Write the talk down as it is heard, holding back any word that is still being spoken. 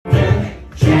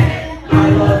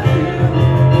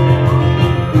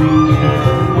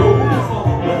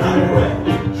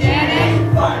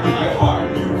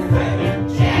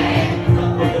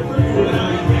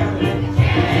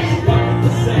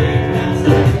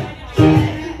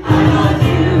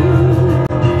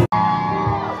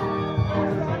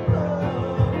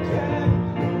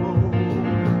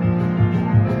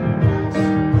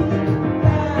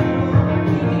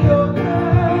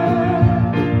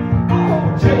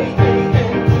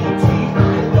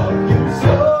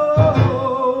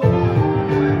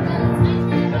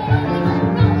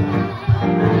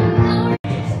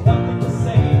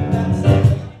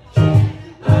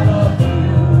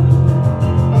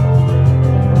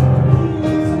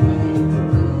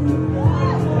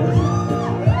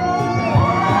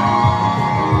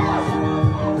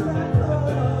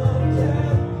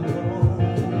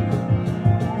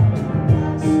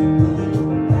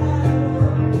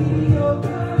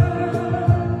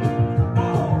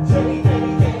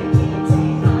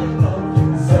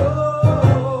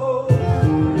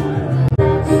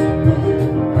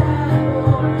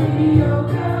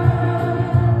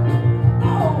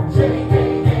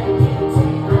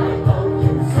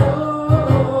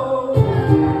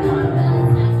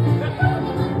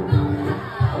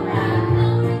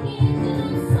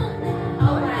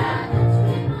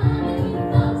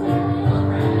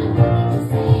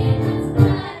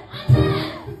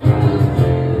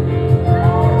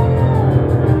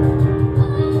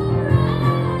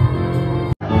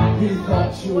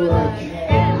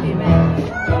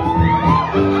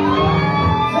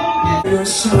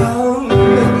Sean,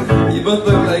 you both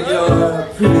look like you're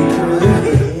pretty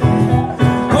good.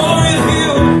 Oh, if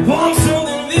you want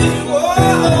something visual,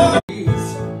 please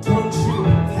don't you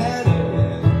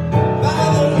panic. By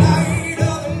the light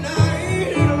of the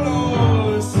night, it'll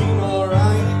all seem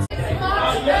alright.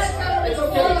 Yes, it's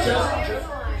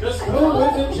okay. Just go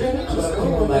with it, Jenny. Just go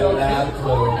with it. lab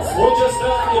clothes. We'll just,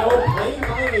 play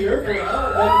by ear for now.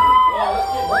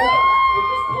 We'll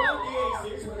just pull out the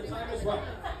aces when the time is right.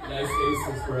 Nice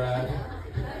aces, Brad.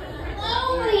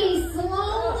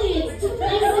 Slowly, it's too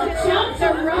nice a jump to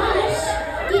rush.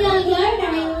 You know, you're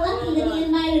very lucky that you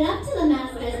made it up to the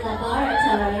master's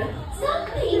laboratory. Some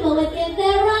people would give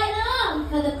their right arm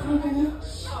for the privilege.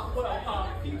 Well,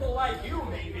 people like you,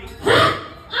 maybe. Ha!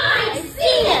 I've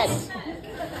seen it!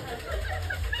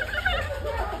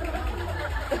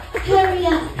 Hurry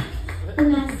up. The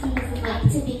master doesn't like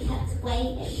to be kept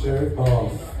waiting. Shirt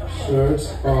off. Shirt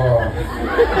off.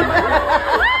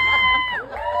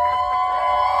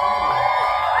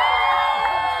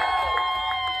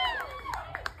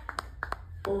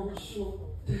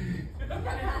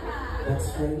 That's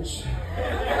French.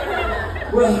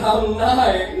 Well, how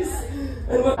nice.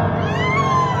 And what